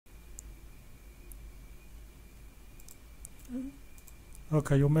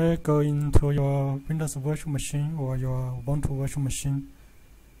Okay, you may go into your Windows virtual machine or your Ubuntu virtual machine.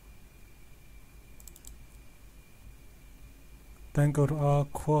 Then go to our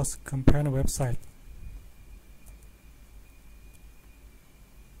course companion website.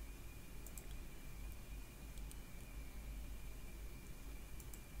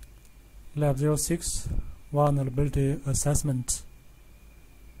 Lab06 vulnerability assessment.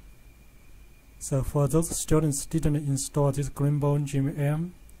 So for those students who didn't install this Greenbone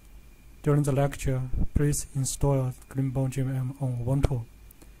GVM during the lecture, please install Greenbone GVM on Ubuntu.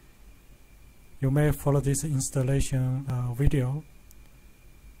 You may follow this installation video.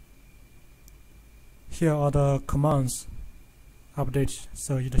 Here are the commands update,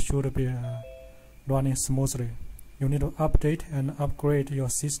 so it should be running smoothly. You need to update and upgrade your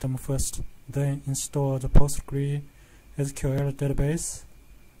system first, then install the PostgreSQL database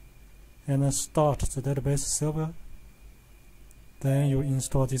and start the database server. Then you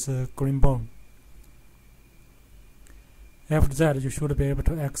install this Greenbone. After that, you should be able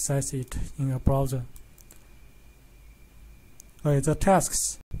to access it in your browser. The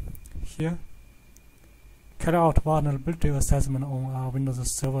tasks here. Carry out vulnerability assessment on our Windows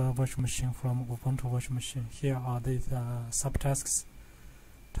Server virtual machine from Ubuntu virtual machine. Here are these subtasks.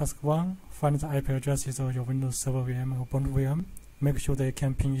 Task 1, find the IP addresses of your Windows Server VM and Ubuntu VM. Make sure they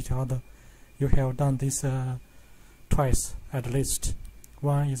can ping each other. You have done this twice at least.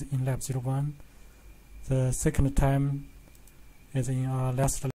 One is in Lab01. The second time is in our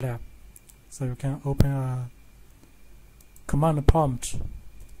last lab. So you can open a command prompt.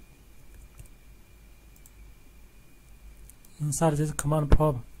 Inside this command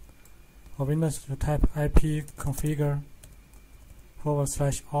prompt, for Windows you type IP configure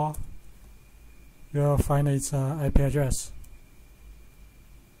 /r. You will find its IP address.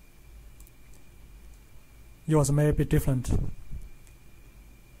 Yours may be different.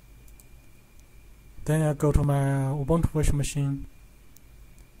 Then I go to my Ubuntu virtual machine.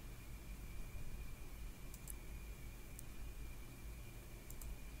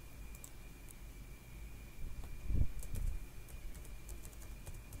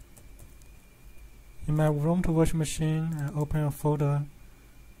 In my Ubuntu virtual machine, I open a folder.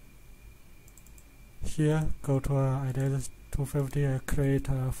 Here, go to IDS 250 and create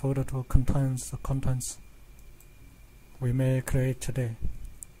a folder to contain the contents we may create today.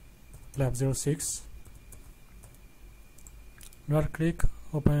 Lab06. Right click,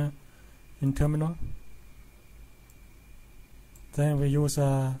 open in terminal. Then we use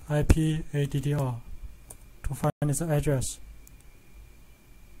IP ADDR to find the address.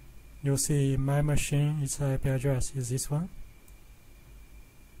 You see my machine, its IP address is this one.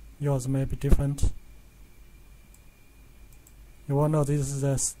 Yours may be different. You all know this is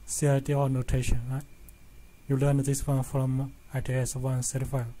the CIDR notation, right? You learned this one from ITS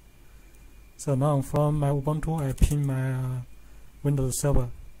 135. So now from my Ubuntu, I pin my Windows server.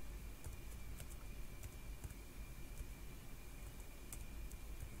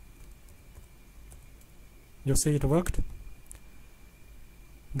 You see it worked.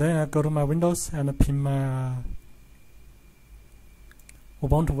 Then I go to my Windows and pin my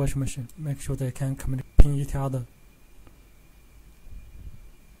Ubuntu virtual machine. Make sure they can ping each other.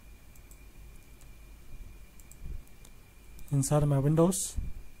 Inside my Windows,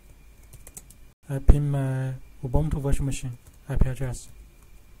 I pin my Ubuntu virtual machine IP address.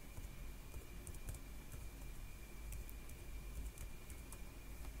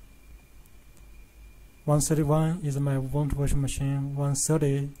 (131) is my Ubuntu virtual machine,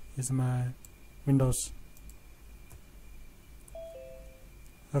 130 is my Windows.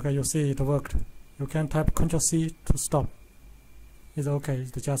 Okay, you see it worked. You can type Ctrl+C to stop. It's okay,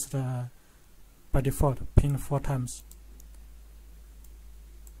 it's just by default, pin 4 times.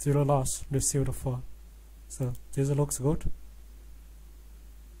 0 loss, received 4. So this looks good.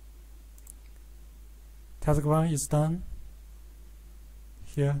 Task 1 is done.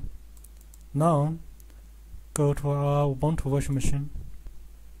 Here. Now, go to our Ubuntu virtual machine.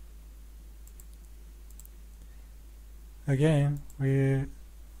 Again, we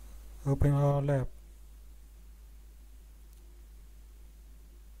open our lab.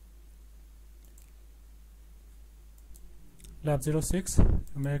 Lab06,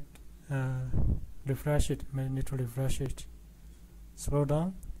 make refresh it, may need to refresh it. Scroll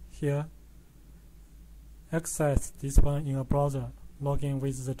down here, access this one in a browser, log in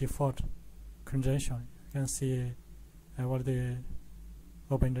with the default credential. You can see I already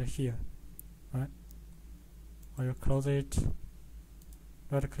opened it here, right? Or you close it,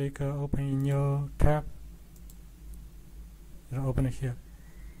 right click, open in new tab, you open it here.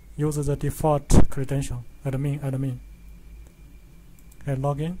 Use the default credential, admin. Okay,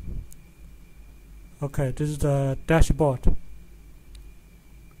 login. Okay, this is the dashboard.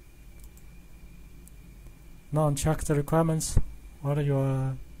 Now check the requirements, what you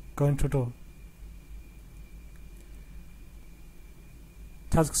are going to do.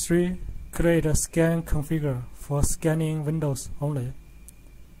 Task 3, create a scan configure for scanning Windows only.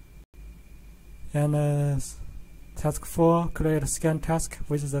 And task 4, create a scan task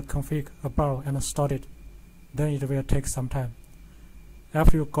with the config above and start it. Then it will take some time.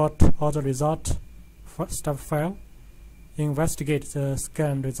 After you got all the results, step file, investigate the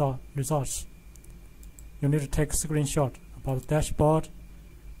scan results. You need to take a screenshot about the dashboard.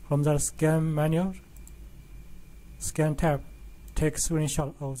 From the scan menu, scan tab, take a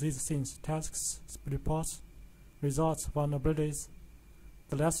screenshot of these things: tasks, reports, results, vulnerabilities.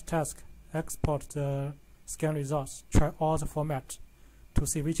 The last task, export the scan results. Try all the formats to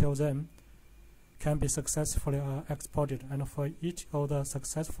see which of them can be successfully exported, and for each of the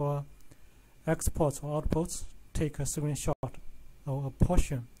successful exports or outputs, take a screenshot of a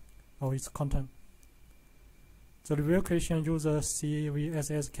portion of its content. The review clinician uses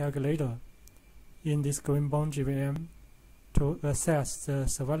CVSS calculator in this Greenbone GVM to assess the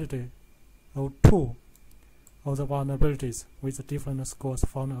severity of 2 of the vulnerabilities with the different scores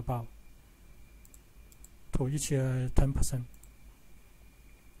found above, to each 10%.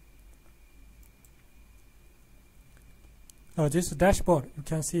 This dashboard, you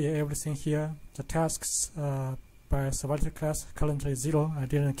can see everything here. The tasks by severity class currently 0. I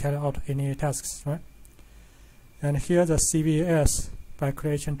didn't carry out any tasks, right? And here the CVS by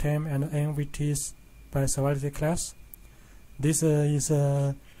creation time and NVTs by severity class. This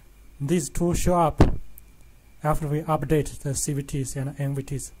these two show up after we update the CVTs and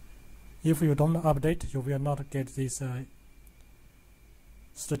NVTs. If you don't update, you will not get these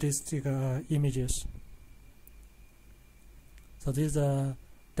statistical images. So this is a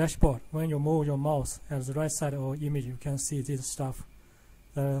dashboard. When you move your mouse at the right side of the image, you can see this stuff.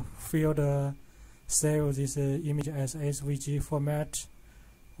 The field save this image as SVG format,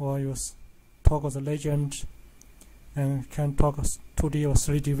 or you toggle the legend and can toggle 2D or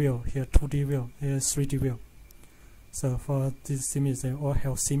 3D view. Here 2D view, here 3D view. So for this image, they all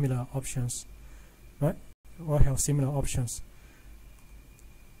have similar options, right? All have similar options.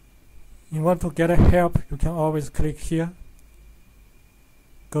 In order to get help, you can always click here.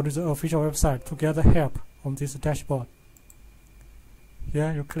 Go to the official website to get help on this dashboard.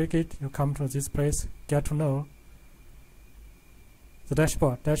 Here you click it, you come to this place, get to know the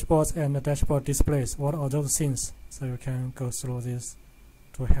dashboards and the dashboard displays. What are those things? So you can go through this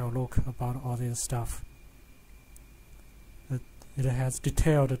to have a look about all this stuff. It has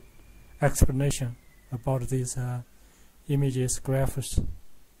detailed explanation about these images, graphs.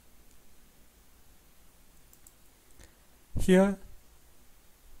 Here,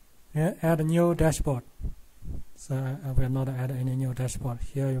 add a new dashboard. So I will not add any new dashboard.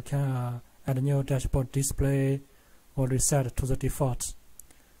 Here you can add a new dashboard display or reset to the default.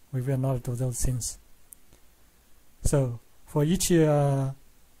 We will not do those things. So for each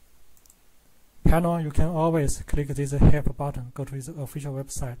panel, you can always click this help button. Go to the official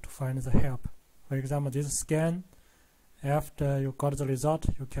website to find the help. For example, this scan, after you got the result,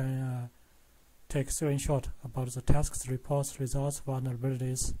 you can take a screenshot about the tasks, reports, results,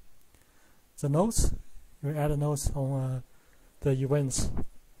 vulnerabilities. The notes, you add notes on the events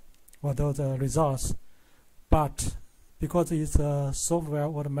or the results, but because it's a software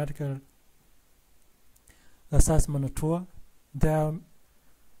automatic assessment tool,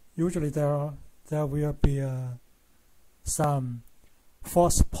 usually there will be some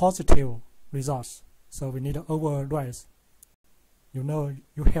false positive results. So we need to override. You know,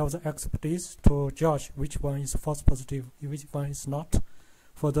 you have the expertise to judge which one is false positive, which one is not.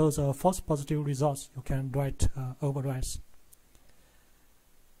 For those false positive results, you can write override.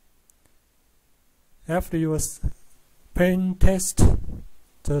 After you pen test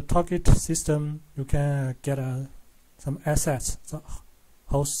the target system, you can get some assets, the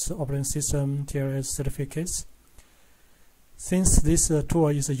host operating system TLS certificates. Since this tool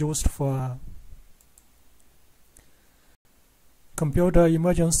is used for computer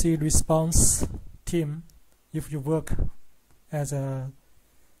emergency response team, if you work as a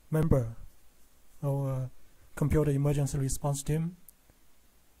member of a computer emergency response team,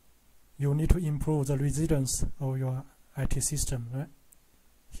 you need to improve the resilience of your IT system, right?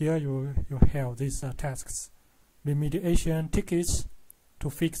 Here you have these tasks: remediation tickets to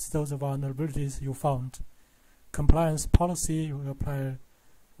fix those vulnerabilities you found, compliance policy, you apply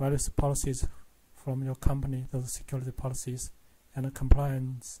various policies from your company, those security policies, and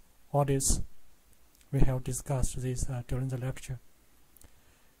compliance audits. We have discussed this during the lecture.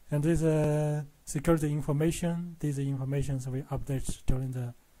 And this security information, these informations we update during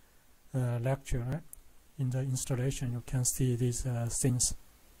the lecture, right? In the installation, you can see these things.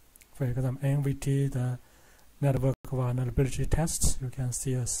 For example, NVT, the network vulnerability tests, you can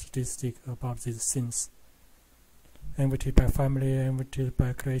see a statistic about these things. NVT by family, NVT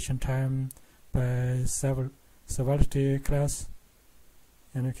by creation time, by severity class,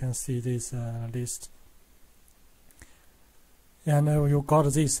 and you can see this list. And you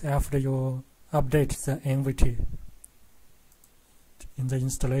got this after you update the NVT in the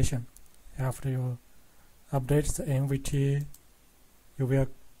installation. After you update the NVT, you will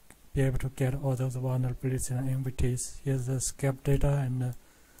be able to get all those vulnerabilities and NVTs. Here's the SCAP data and the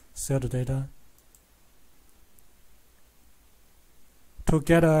third data. To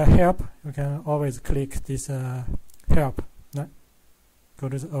get help, you can always click this help. Go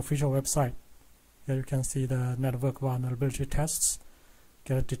to the official website. Here you can see the network vulnerability tests.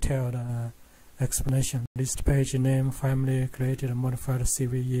 Get a detailed explanation. List page name, family, created and modified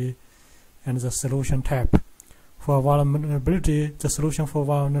CVE, and the solution tab. For vulnerability, the solution for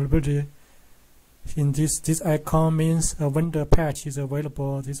vulnerability in this icon means a vendor patch is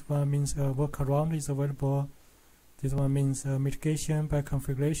available. This one means a workaround is available. This one means mitigation by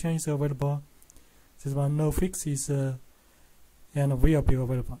configuration is available. This one no fix is and will be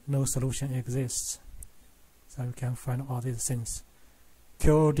available. No solution exists. So you can find all these things.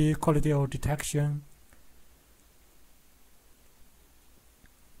 QOD, quality of detection.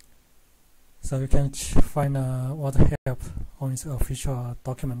 So you can find all the help on its official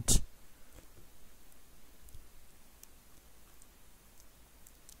document.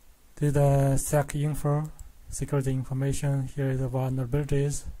 This is the SEC info, security information. Here is the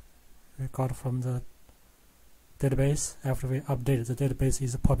vulnerabilities we got from the database. After we update, the database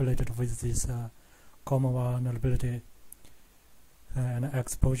is populated with this common vulnerability and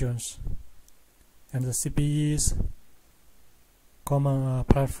exposures, and the CPEs, common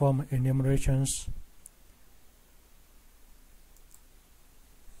platform enumerations,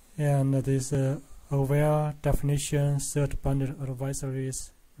 and this aware definition, third bundle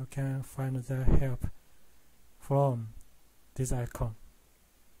advisories. You can find the help from this icon.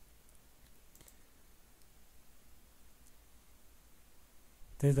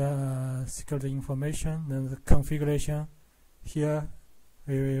 This is security information and the configuration. Here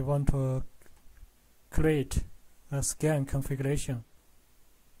we want to create a scan configuration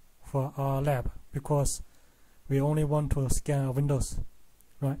for our lab because we only want to scan Windows,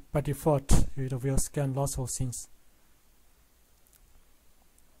 right? By default, it will scan lots of things.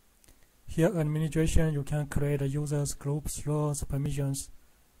 Here, administration, you can create users, groups, roles, permissions.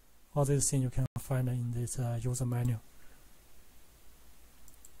 All these things you can find in this user manual.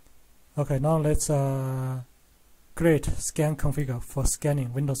 Okay, now let's create scan configure for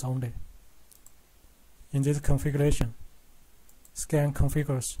scanning Windows only. In this configuration, scan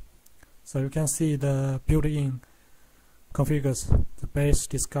configures. So you can see the built-in configures: the base,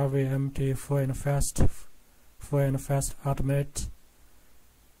 discovery, empty, full and fast automate,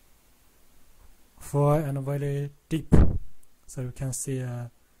 full and very deep. So you can see the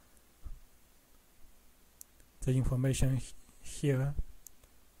information here,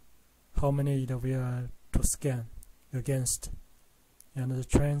 how many that we are to scan against, and the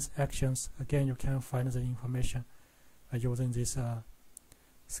transactions. Again, you can find the information using this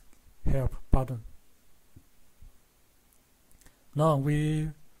help button. Now we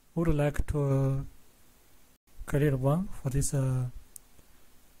would like to create one for this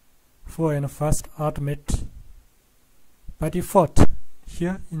full and fast automate. By default,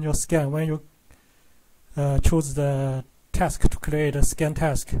 here in your scan, when you choose the task to create a scan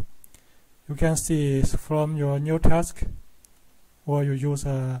task, you can see from your new task, or you use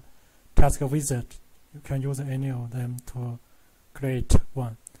a task wizard. You can use any of them to create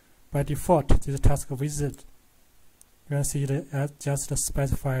one. By default, this task wizard, you can see that just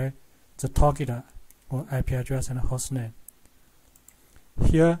specify the target or IP address and host name.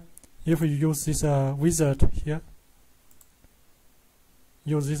 Here, if you use this wizard here,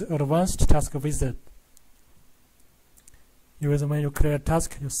 use this advanced task wizard. When you create a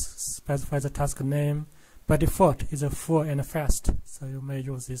task, you specify the task name. By default, it's a full and fast, so you may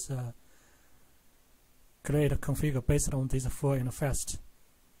use this create a configure based on this full and fast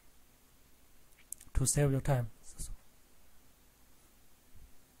to save your time.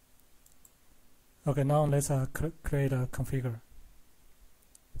 Okay, now let's create a configure.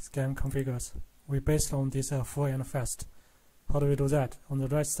 Scan configures. We based on this full and fast. How do we do that? On the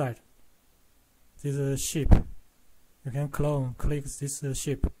right side, this is ship. You can click this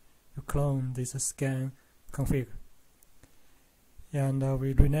ship. You clone this scan config. and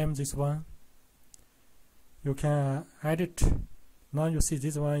we rename this one. You can edit. Now you see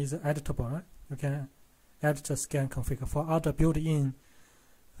this one is editable, right? You can edit the scan config. For other built-in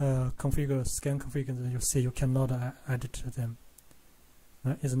scan configure, you see you cannot edit them.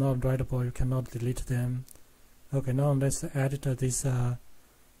 It's not writable, you cannot delete them. Okay, now let's edit this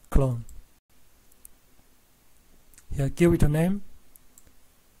clone. Here, give it a name.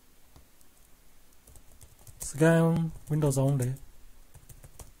 Scan Windows only.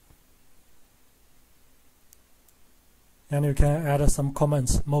 And you can add some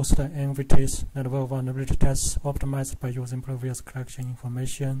comments. Most entities network vulnerability tests optimized by using previous collection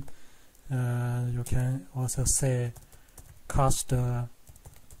information. You can also say customized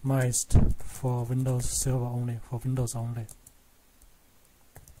for Windows Server only, for Windows only.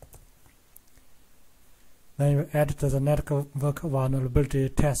 Then you edit the network vulnerability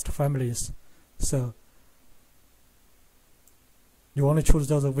test families. So you only choose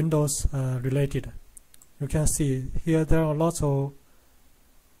those Windows related. You can see here there are lots of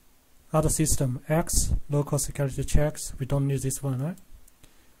other system. X, local security checks, we don't need this one, right?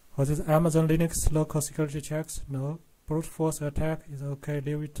 For this Amazon Linux local security checks, no. Brute force attack is okay.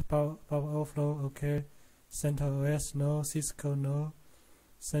 Leave it power overflow, okay. CentOS, no. Cisco, no.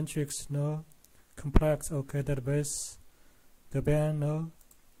 Centrix, no. Complex, okay. Database, Debian, no.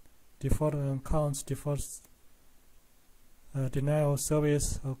 Default accounts, default denial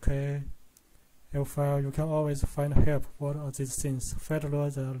service, okay. File, you can always find help. What are these things? Federal,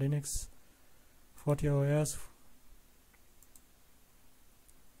 the Linux, 40OS,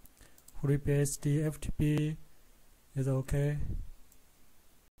 FreeBSD, FTP is okay.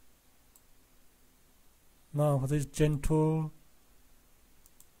 Now for this Gen 2,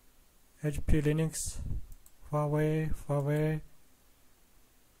 HP Linux, Huawei,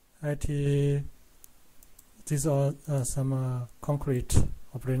 IT. These are some concrete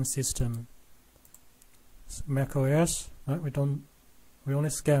operating system. Mac OS, right? We only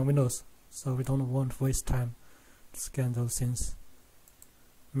scan Windows, so we don't want to waste time to scan those things.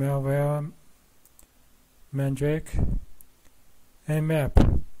 Malware, Mandrake,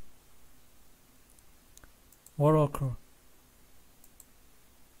 Nmap, Oracle,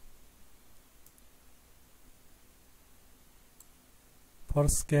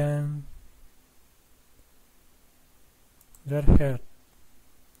 PortScan, Red Hat,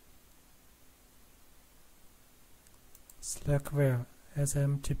 Slackware,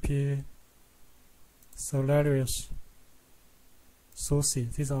 SMTP, Solaris, SUSE.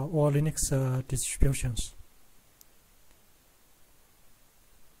 These are all Linux distributions.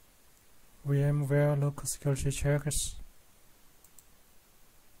 VMware local security checkers,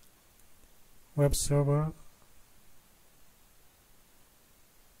 web server.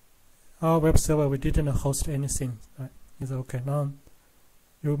 Our web server, we didn't host anything, right? It's okay. Now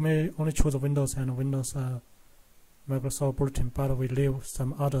you may only choose Windows and Windows Microsoft Bulletin, but we leave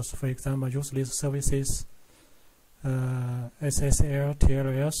some others. For example, use these services, SSL,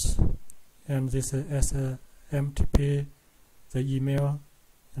 TLS, and this SMTP, the email,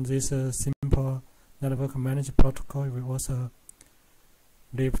 and this simple network management protocol. We also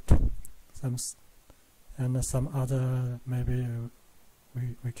left some, and some other maybe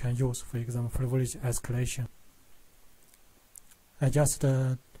we can use. For example, privilege escalation. I just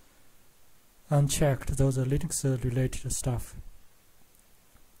unchecked those Linux related stuff.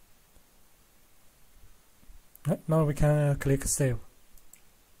 Now we can click save.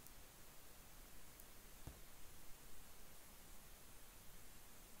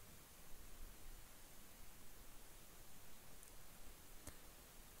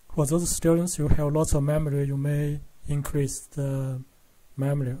 For those students who have lots of memory, you may increase the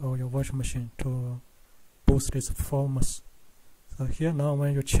memory of your virtual machine to boost its performance. So here now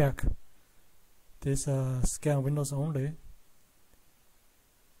when you check this scan Windows only,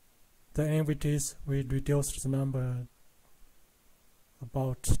 the entities we reduced the number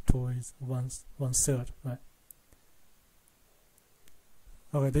about to is one third, right?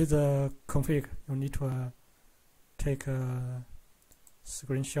 Okay, this is a config. You need to take a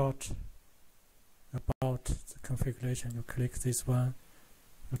screenshot about the configuration. You click this one,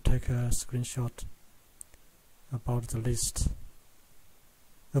 you take a screenshot about the list.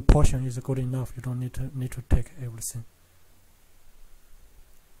 The portion is good enough. You don't need to take everything.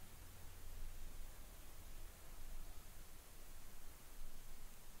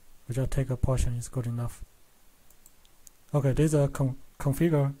 We just take a portion is good enough. Okay, this is a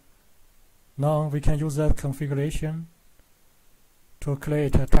configure. Now we can use that configuration to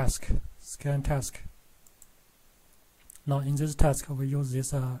create a task, scan task. Now in this task we use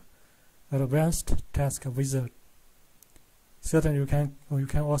this advanced task wizard. Certainly you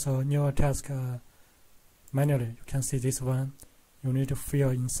can also new a task manually. You can see this one. You need to fill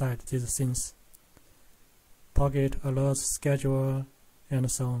inside these things: target, alerts, schedule, and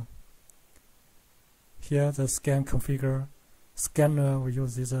so on. Here the scan configure scanner, we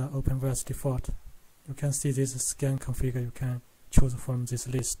use this OpenVAS default. You can see this scan configure. You can choose from this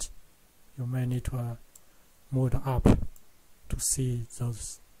list. You may need to move it up to see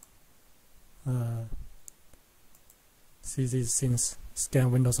those see these things.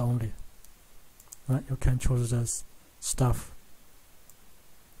 Scan Windows only. You can choose this stuff.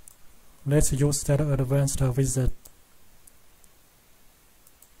 Let's use that advanced wizard.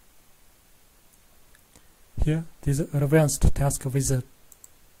 Here, this advanced task wizard.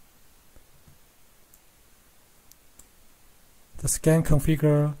 The scan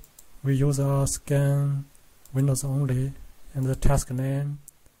configure, we use our scan Windows only, and the task name,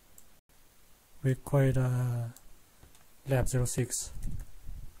 we create Lab06.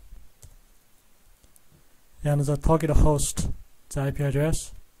 And the target host, the IP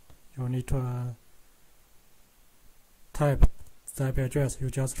address, you need to type the IP address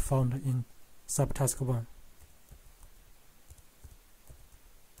you just found in subtask 1.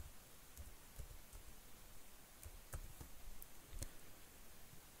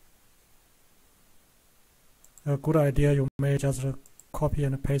 A good idea, you may just copy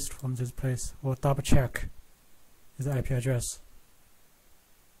and paste from this place, or double check the IP address.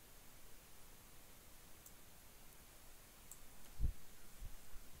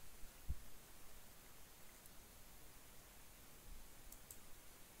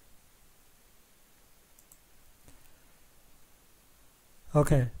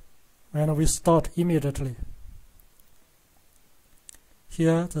 Okay, and we start immediately.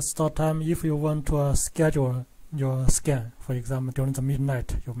 Here, the start time, if you want to schedule your scan, for example, during the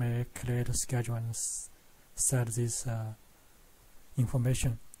midnight, you may create a schedule and set this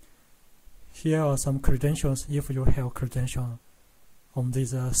information. Here are some credentials. If you have credential on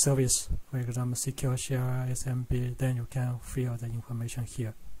this service, for example, secure share, SMB, then you can fill the information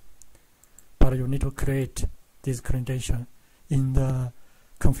here. But you need to create this credential in the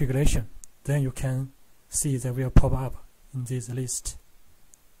configuration. Then you can see they will pop up in this list.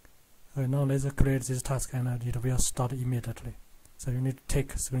 Now let's create this task, and it will start immediately. So you need to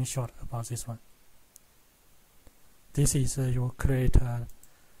take a screenshot about this one. This is you create a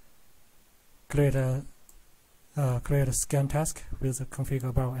scan task with the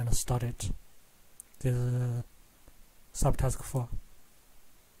configure bar and start it. This is subtask 4.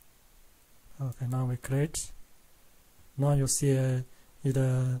 Okay, now we create. Now you see it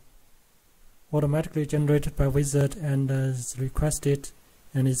automatically generated by wizard and is requested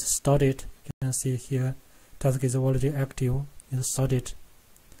and is started. You can see here task is already active, is started,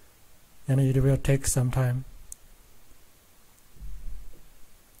 and it will take some time.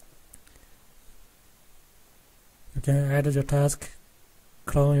 You can add your task,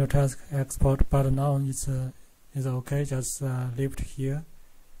 clone your task, export, but now it's okay. Just leave it here.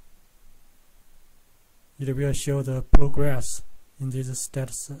 It will show the progress in this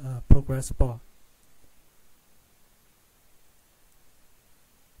status progress bar.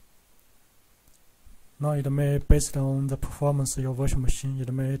 Now it may, based on the performance of your virtual machine,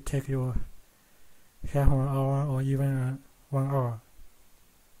 it may take you half an hour or even 1 hour.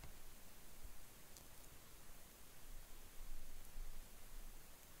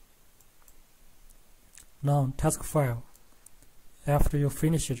 Now task file. After you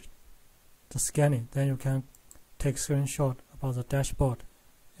finish it, the scanning, then you can take screenshot about the dashboard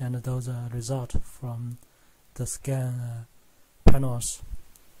and those results from the scan panels.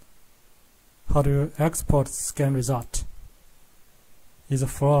 How do you export scan result? Is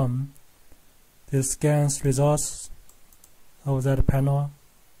from the scans results of that panel.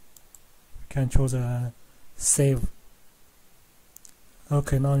 You can choose save.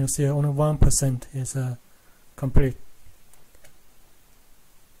 Okay, now you see only 1% is complete.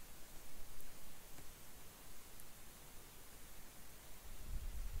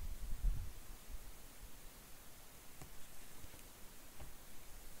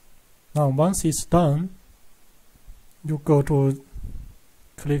 Now once it's done, you go to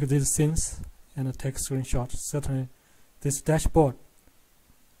click these things and take screenshot. Certainly this dashboard,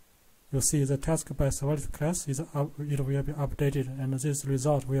 you see the task by severity class it will be updated, and this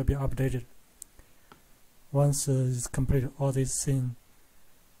result will be updated. Once it's completed, all these things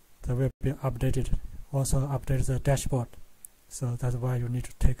they will be updated. Also update the dashboard. So that's why you need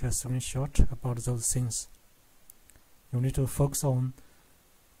to take a screenshot about those things. You need to focus on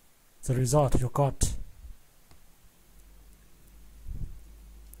the result you got.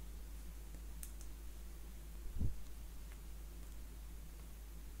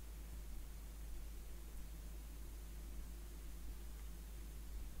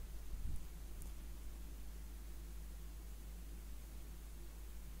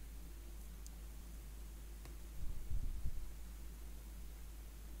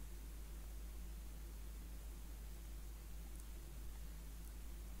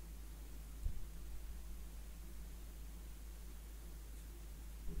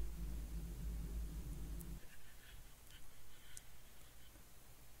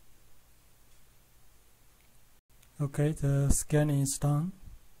 Okay, the scanning is done.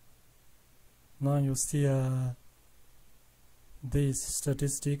 Now you see these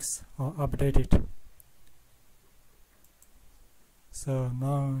statistics are updated. So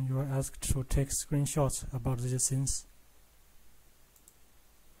now you are asked to take screenshots about these things.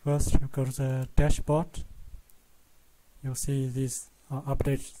 First, you go to the dashboard. You see these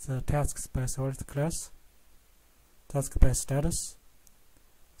update the tasks by solid class, task by status.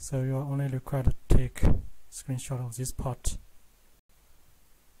 So you are only required to take screenshot of this part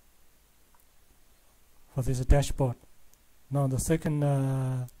for this dashboard. Now the second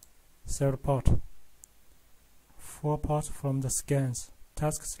third part, 4 parts from the scans: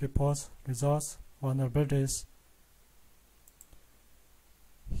 tasks, reports, results, vulnerabilities.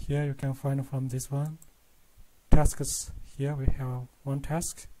 Here you can find from this one tasks. Here we have 1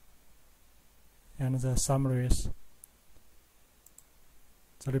 task and the summaries.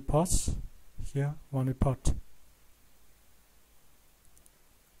 The reports, here 1 report.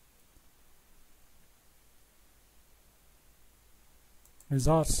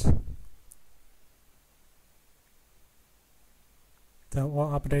 Results, they are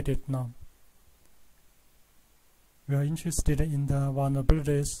all updated now. We are interested in the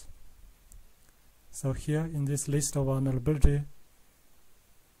vulnerabilities. So here in this list of vulnerability,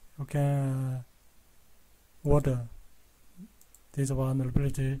 you can order this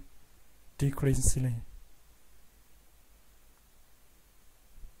vulnerability decreasingly.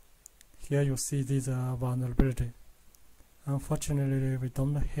 Here you see this vulnerability. Unfortunately, we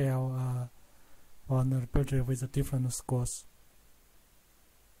don't have vulnerability with different scores.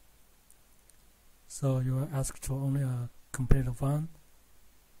 So you are asked to only complete 1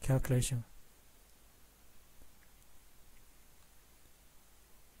 calculation.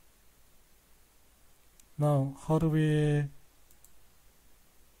 Now, how do we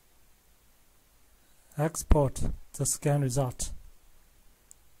export the scan result?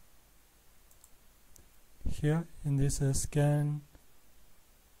 Here in this scan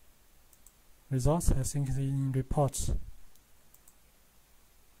results, I think it's in reports.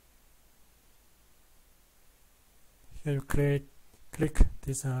 Here you click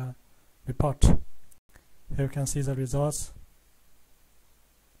this report. Here you can see the results.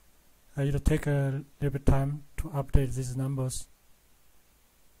 It'll take a little bit time to update these numbers.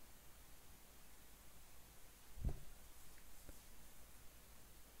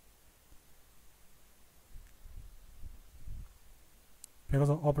 Because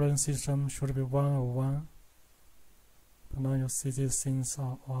the operating system should be 101, but now you see these things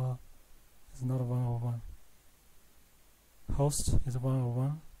are it's not 101. Host is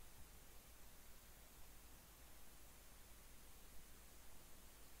 101.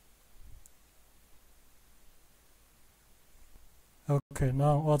 Okay,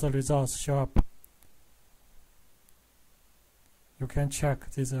 now all the results show up. You can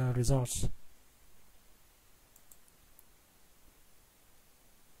check these results.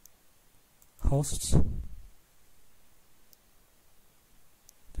 Hosts.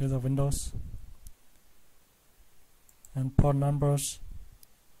 These are Windows. And port numbers.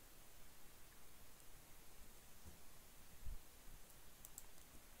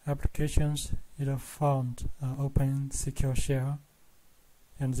 Applications, either found open secure share,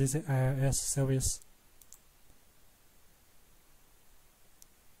 and this is IIS service.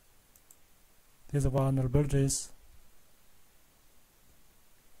 These are vulnerabilities.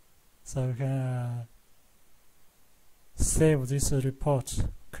 So you can save this report.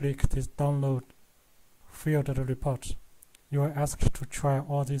 Click this download filtered report. You are asked to try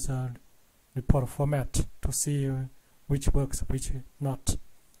all these report format to see which works, which not.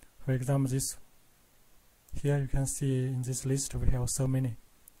 For example, this here you can see in this list we have so many.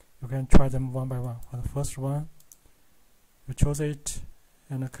 You can try them one by one. For the first one, you choose it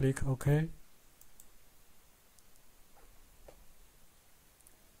and click OK.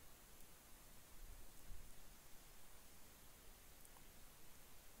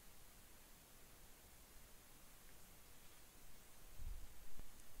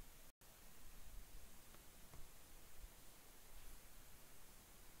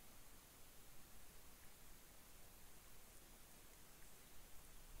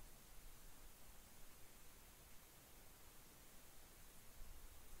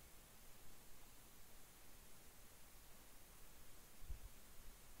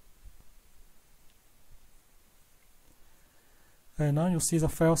 And now you see the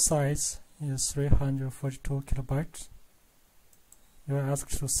file size is 342 kilobytes. You are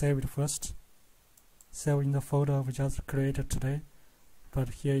asked to save it first. Save in the folder we just created today, but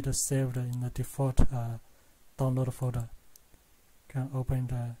here it is saved in the default download folder. You can open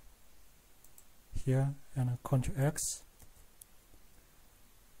the here and Ctrl X,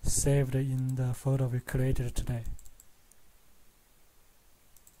 saved in the folder we created today.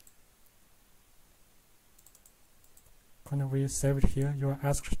 When we save it here, you are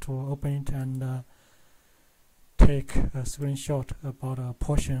asked to open it and take a screenshot about a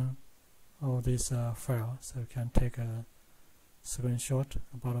portion of this file. So you can take a screenshot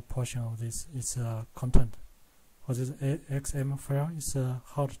about a portion of this its content. For this XML file, it's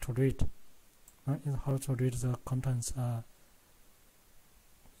hard to read. It's hard to read the contents,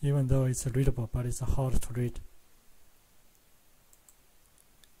 even though it's readable, but it's hard to read.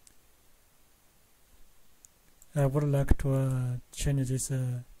 I would like to change this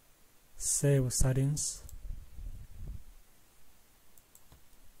save settings.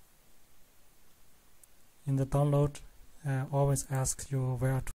 In the download, always asks you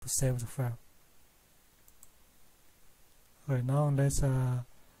where to save the file. Okay, now let's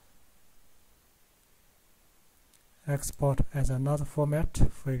export as another format,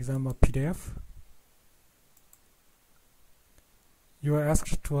 for example PDF. You are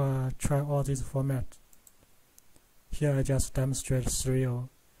asked to try all these formats. Here I just demonstrate 3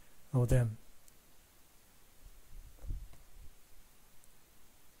 of them.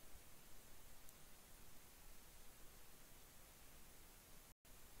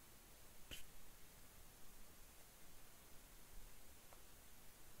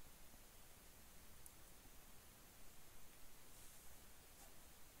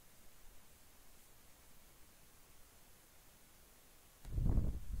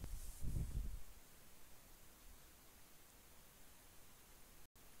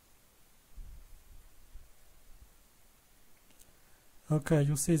 Okay,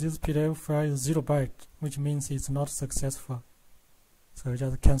 you see this PDF file is 0 byte, which means it's not successful. So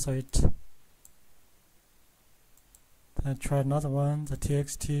just cancel it. Then try another one, the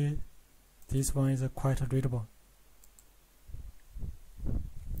TXT. This one is quite readable.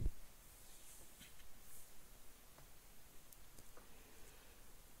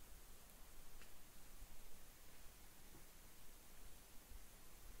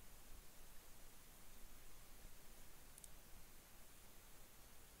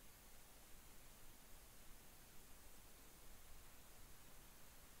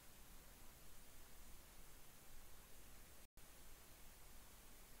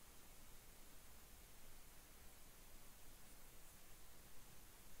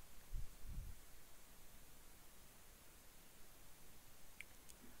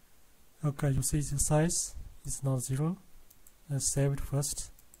 Okay, you see the size is not 0. Let's save it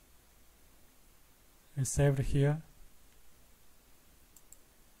first. We saved here,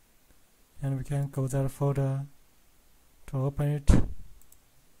 and we can go to that folder to open it.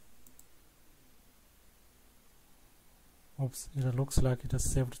 Oops, it looks like it is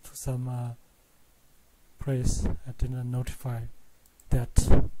saved to some place. I didn't notify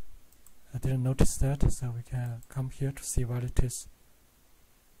that. I didn't notice that, so we can come here to see what it is.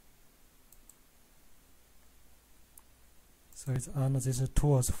 So it's on this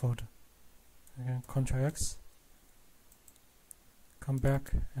tools folder. Again, Ctrl X, come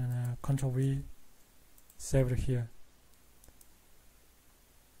back and Ctrl V, save it here.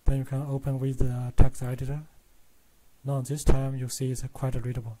 Then you can open with the text editor. Now this time you see it's quite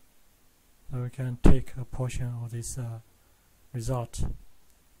readable. So we can take a portion of this result.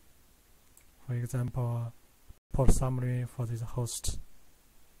 For example, port summary for this host.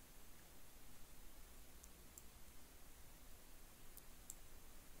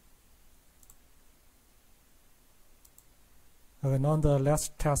 Now the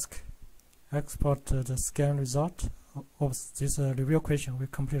last task, export the scan result of this review question. We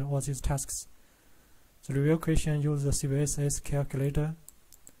complete all these tasks. The review question uses the CVSS calculator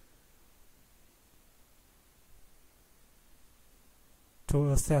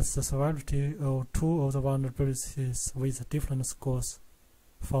to assess the severity of 2 of the vulnerabilities with different scores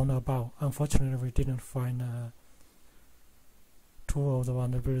found above. Unfortunately, we didn't find 2 of the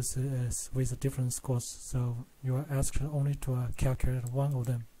vulnerabilities with different scores, so you are asked only to calculate 1 of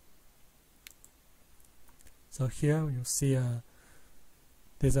them. So here you see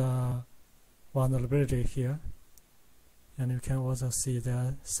there's a vulnerability here, and you can also see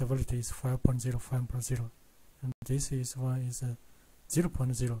the severity is 5.0, 5.0, and this is one is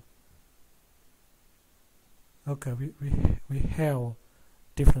 0.0. Okay, we have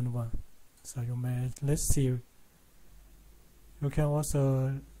different one. So you may, let's see. You can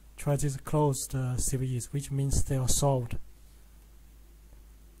also try these closed CVEs, which means they are solved.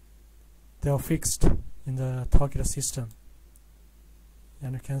 They are fixed in the target system.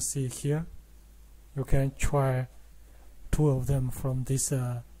 And you can see here, you can try 2 of them from this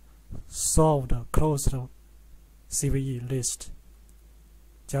solve the closed CVE list,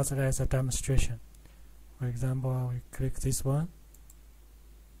 just as a demonstration. For example, we click this one.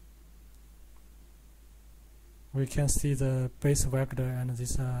 We can see the base vector and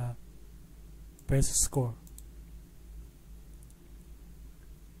this base score.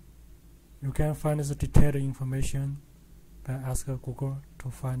 You can find the detailed information by asking Google to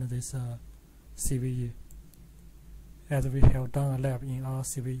find this CVE. As we have done a lab in our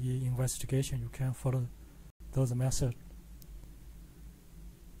CVE investigation, you can follow those methods.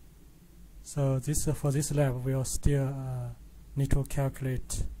 So for this lab, we will still need to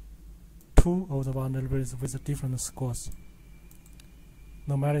calculate 2 of the vulnerabilities with different scores,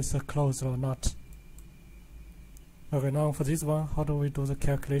 no matter it's closed or not. Okay, now for this one, how do we do the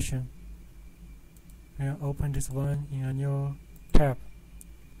calculation? We'll open this one in a new tab.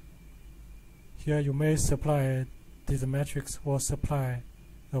 Here you may supply this matrix or supply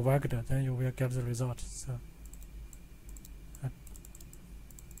a vector, then you will get the result. So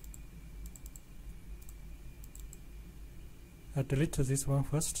I delete this one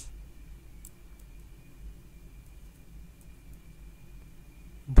first.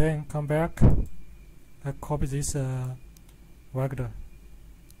 Then come back, I copy this vector.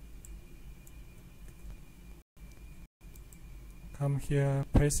 Come here,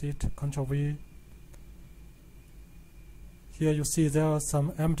 paste it, Ctrl V. Here you see there are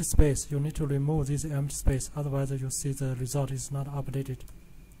some empty space. You need to remove this empty space, otherwise you see the result is not updated.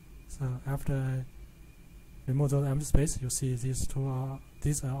 So after I remove those empty space, you see these are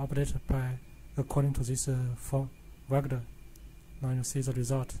updated by according to this vector. Now you see the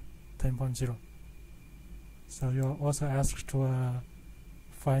result 10.0. So you are also asked to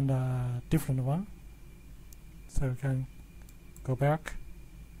find a different one. So you can go back.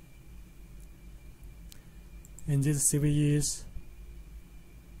 In these CVEs,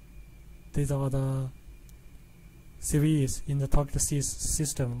 these are the CVEs in the target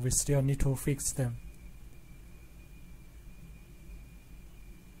system. We still need to fix them.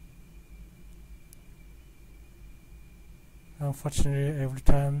 Unfortunately, every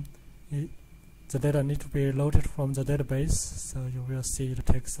time the data need to be loaded from the database, so you will see it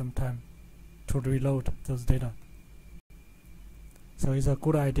takes some time to reload those data. So it's a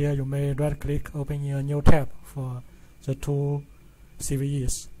good idea. You may right-click, open in a new tab for the 2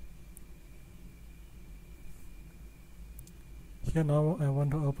 CVEs. Here now I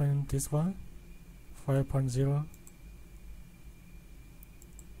want to open this one, 5.0.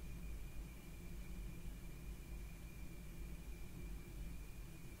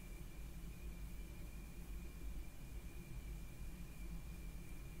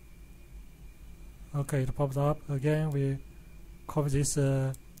 Okay, it pops up again. We copy this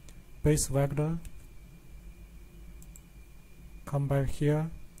base vector, come back here,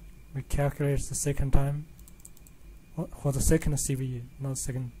 we calculate the second time for the second CVE, not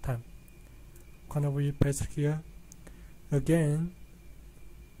second time. When we paste here again,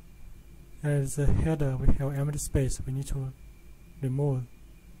 as a header we have empty space, we need to remove.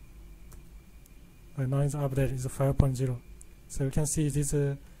 But now it's updated, it's 5.0. So you can see this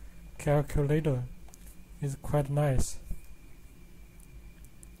calculator is quite nice.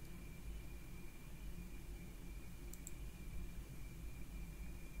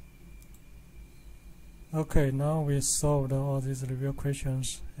 Okay, now we solved all these review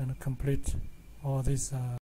questions and complete all these